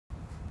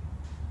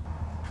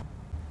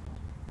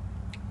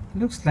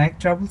Looks like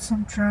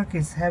Troublesome truck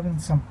is having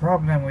some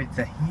problem with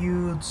the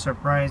huge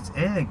surprise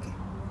egg.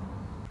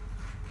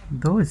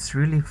 Though it's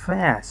really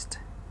fast.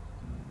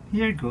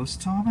 Here goes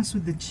Thomas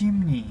with the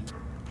chimney.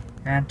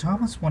 And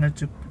Thomas wanted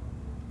to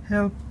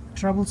help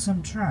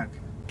Troublesome truck.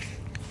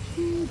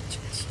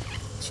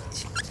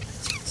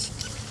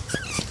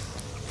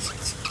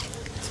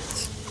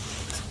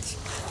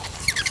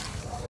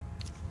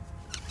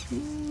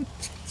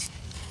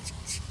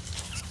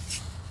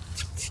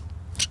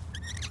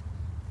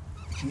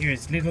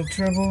 Here's little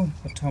trouble,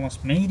 but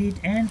Thomas made it,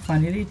 and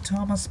finally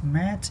Thomas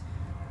met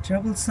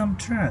Troublesome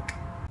truck.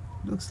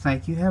 Looks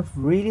like you have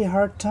really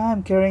hard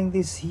time carrying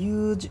this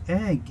huge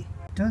egg.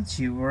 Don't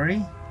you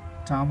worry,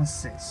 Thomas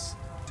says.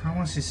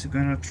 Thomas is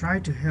gonna try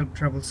to help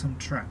Troublesome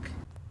truck.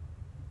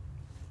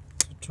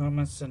 So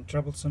Thomas and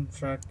Troublesome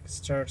truck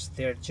starts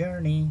their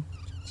journey.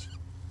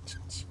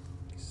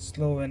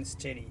 Slow and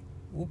steady.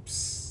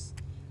 Oops.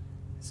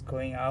 It's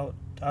going out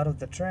of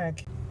the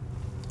track.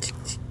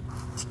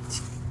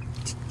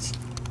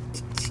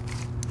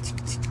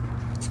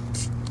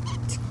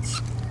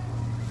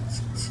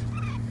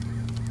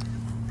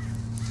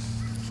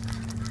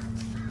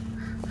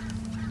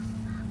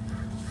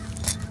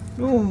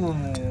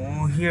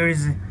 Oh, here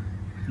is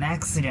an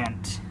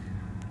accident.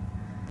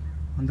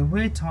 On the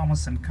way,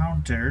 Thomas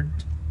encountered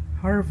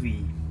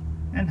Harvey,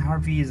 and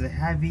Harvey is a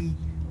heavy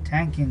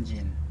tank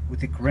engine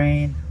with a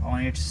crane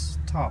on its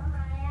top.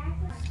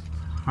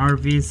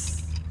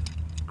 Harvey's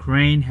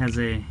crane has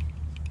a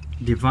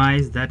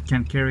device that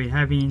can carry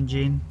heavy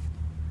engine,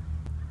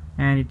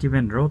 and it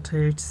even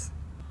rotates,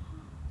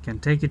 can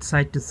take it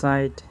side to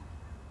side.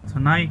 So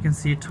now you can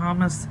see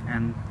Thomas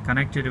and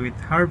connected with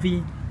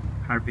Harvey.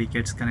 Harvey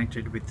gets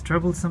connected with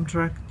Troublesome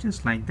truck,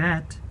 just like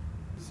that.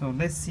 So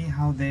let's see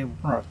how they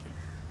work.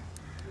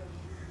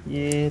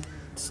 Yeah,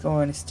 slow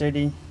and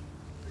steady.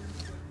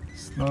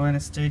 Slow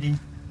and steady.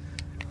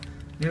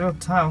 Little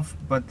tough,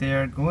 but they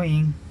are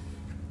going.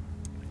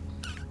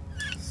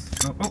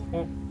 So,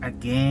 oh,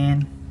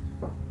 again.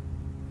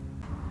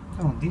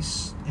 Oh,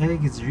 this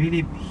egg is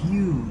really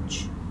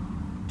huge.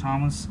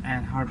 Thomas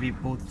and Harvey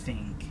both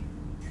think.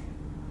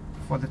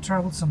 For the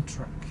Troublesome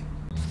truck.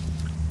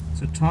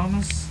 So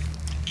Thomas,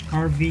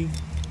 Harvey,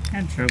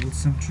 and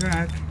Troublesome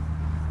truck,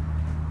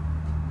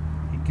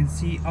 you can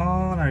see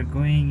all are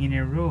going in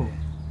a row.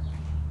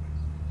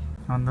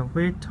 On the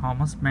way,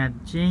 Thomas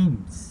met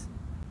James.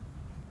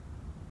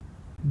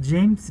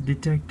 James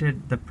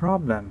detected the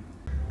problem.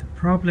 The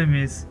problem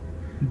is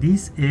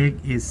this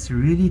egg is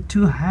really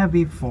too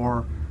heavy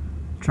for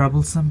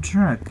Troublesome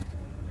truck,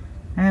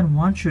 and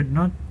one should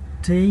not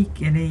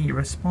take any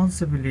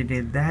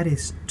responsibility. That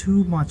is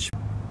too much.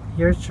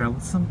 Here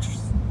Troublesome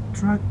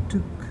truck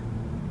took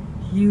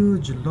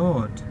huge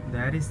load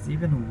that is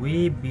even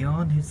way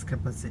beyond his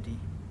capacity.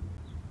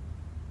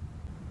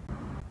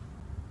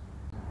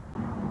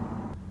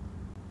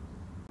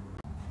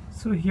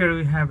 So here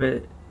we have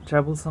a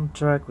Troublesome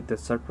truck with a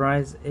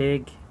surprise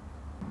egg,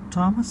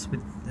 Thomas with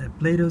a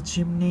Play-Doh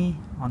chimney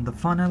on the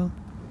funnel,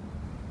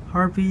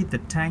 Harvey the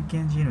tank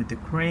engine with the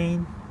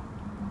crane,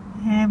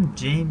 and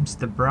James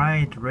the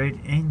bright red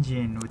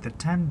engine with the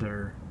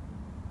tender.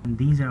 And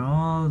these are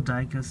all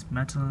die-cast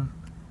metal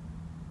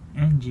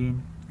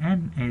engine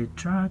and a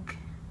truck.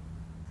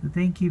 So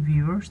thank you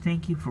viewers,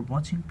 thank you for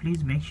watching.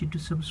 Please make sure to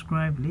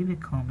subscribe, leave a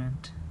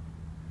comment,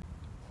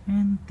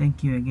 and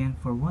thank you again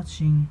for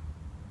watching.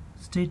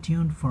 Stay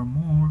tuned for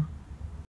more.